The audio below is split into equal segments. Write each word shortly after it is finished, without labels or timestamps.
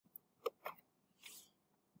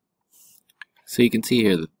So you can see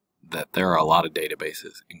here that there are a lot of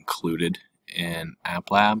databases included in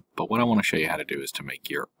AppLab, but what I want to show you how to do is to make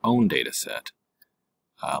your own data set,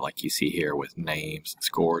 like you see here with names,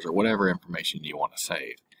 scores, or whatever information you want to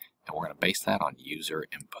save. And we're going to base that on user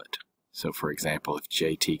input. So for example, if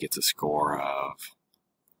JT gets a score of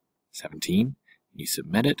 17, and you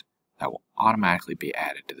submit it, that will automatically be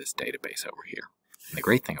added to this database over here. And the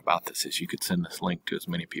great thing about this is you could send this link to as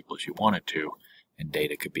many people as you wanted to, and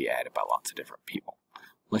data could be added by lots of different people.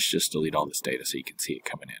 Let's just delete all this data so you can see it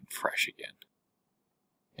coming in fresh again.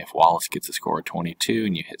 If Wallace gets a score of 22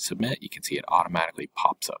 and you hit submit, you can see it automatically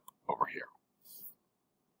pops up over here.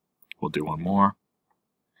 We'll do one more.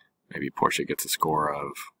 Maybe Portia gets a score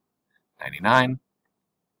of 99,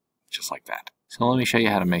 just like that. So let me show you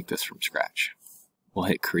how to make this from scratch. We'll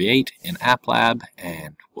hit Create in AppLab,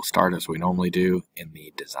 and we'll start as we normally do in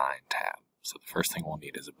the Design tab. So the first thing we'll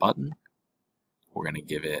need is a button. We're going to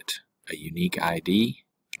give it a unique ID.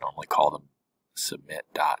 Normally call them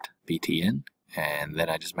submit.btn, and then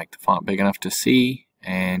I just make the font big enough to see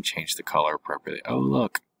and change the color appropriately. Oh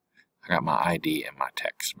look, I got my ID and my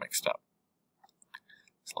text mixed up.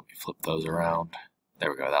 So let me flip those around.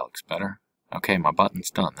 There we go, that looks better. Okay, my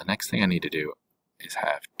button's done. The next thing I need to do is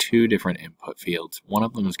have two different input fields. One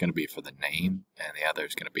of them is going to be for the name and the other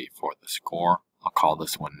is going to be for the score. I'll call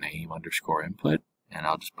this one name_input, and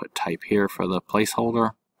I'll just put type here for the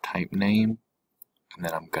placeholder, type name, and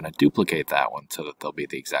then I'm going to duplicate that one so that they'll be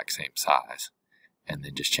the exact same size, and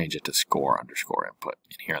then just change it to score_input.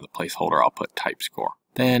 And here in the placeholder I'll put type score.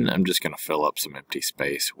 Then I'm just going to fill up some empty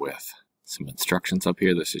space with some instructions up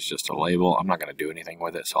here. This is just a label. I'm not going to do anything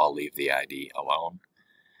with it, so I'll leave the ID alone,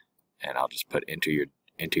 and I'll just put enter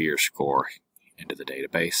your score into the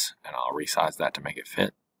database, and I'll resize that to make it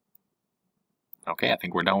fit. Okay, I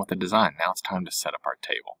think we're done with the design. Now it's time to set up our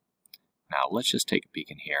table. Now let's just take a peek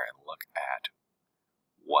in here and look at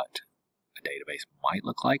what a database might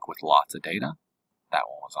look like with lots of data. That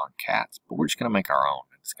one was on cats, but we're just going to make our own,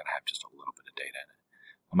 and it's going to have just a little bit of data in it.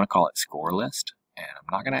 I'm going to call it score list, and I'm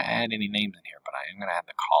not going to add any names in here, but I am going to add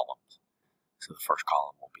the columns. So the first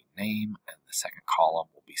column will be name, and the second column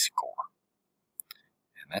will be score.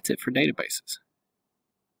 And that's it for databases.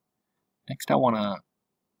 Next, I want to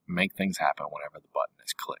make things happen whenever the button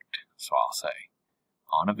is clicked. So I'll say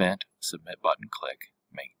on event, submit button click,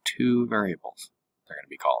 make two variables. They're going to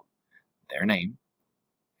be called their name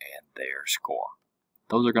and their score.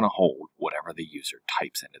 Those are going to hold whatever the user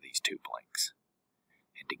types into these two blanks.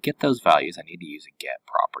 And to get those values, I need to use a get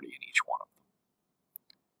property in each one of them.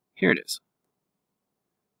 Here it is.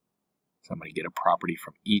 So I'm going to get a property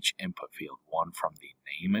from each input field, one from the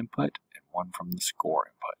name input and one from the score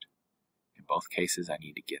input. In both cases, I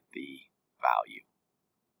need to get the value.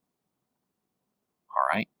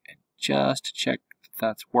 Alright, and just to check that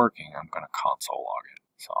that's working, I'm going to console log it.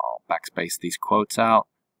 So I'll backspace these quotes out,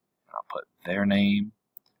 and I'll put their name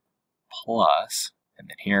plus, and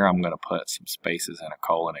then here I'm going to put some spaces and a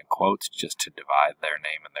colon in quotes just to divide their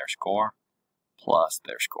name and their score, plus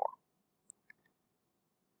their score.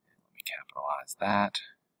 Let me capitalize that,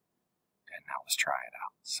 and now let's try it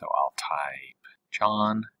out. So I'll type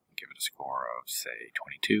John, give it a score of, say,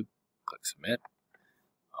 22, click submit.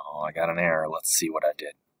 Oh, I got an error. Let's see what I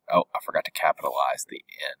did. Oh, I forgot to capitalize the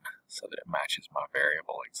N so that it matches my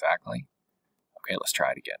variable exactly. Okay, let's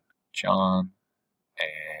try it again. John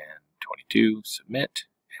and 22, submit,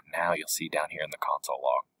 and now you'll see down here in the console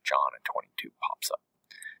log, John and 22 pops up.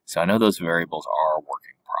 So I know those variables are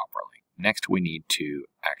working properly. Next, we need to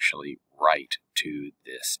actually write to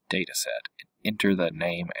this data set and enter the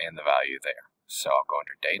name and the value there. So I'll go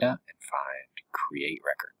under data and find create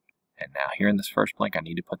record. And now here in this first blank, I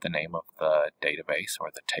need to put the name of the database or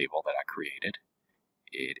the table that I created.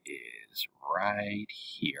 It is right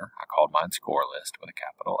here. I called mine score list with a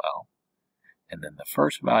capital L. And then the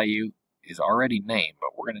first value is already named,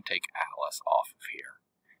 but we're going to take Alice off of here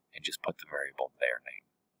and just put the variable their name.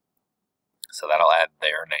 So that'll add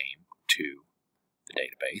their name to the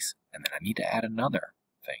database. And then I need to add another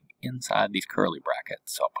thing inside these curly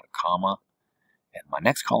brackets. So I'll put a comma, and my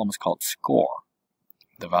next column is called score.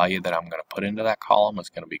 The value that I'm going to put into that column is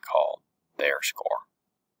going to be called their score.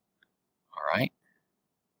 Alright,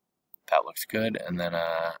 that looks good. And then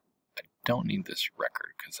I don't need this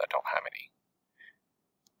record because I don't have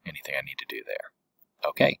anything I need to do there.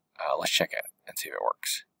 Okay, let's check it and see if it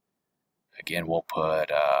works. Again, we'll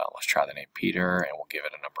put, let's try the name Peter, and we'll give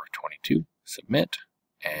it a number of 22. Submit,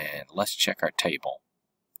 and let's check our table.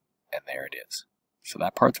 And there it is. So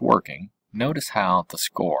that part's working. Notice how the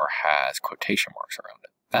score has quotation marks around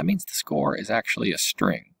it. That means the score is actually a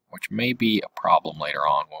string, which may be a problem later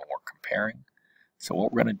on when we're comparing. So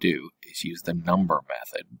what we're going to do is use the number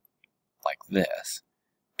method, like this,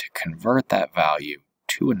 to convert that value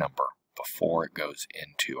to a number before it goes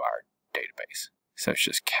into our database. So it's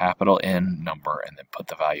just capital N number and then put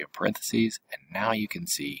the value in parentheses, and now you can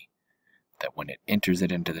see that when it enters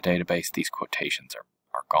it into the database, these quotations are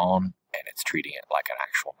gone and it's treating it like an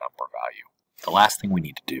actual number value. The last thing we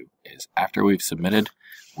need to do is, after we've submitted,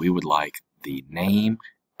 we would like the name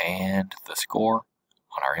and the score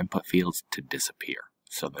on our input fields to disappear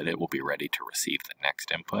so that it will be ready to receive the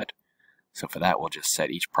next input. So for that, we'll just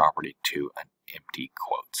set each property to an empty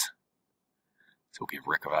quotes. So we'll give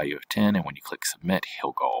Rick a value of 10, and when you click submit,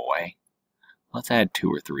 he'll go away. Let's add 2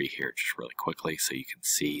 or 3 here just really quickly so you can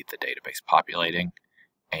see the database populating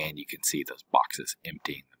and you can see those boxes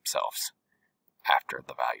emptying themselves after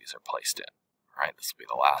the values are placed in. All right, this will be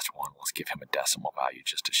the last one. Let's give him a decimal value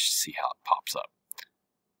just to see how it pops up.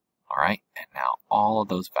 All right, and now all of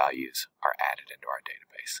those values are added into our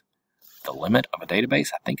database. The limit of a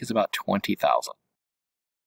database, I think, is about 20,000.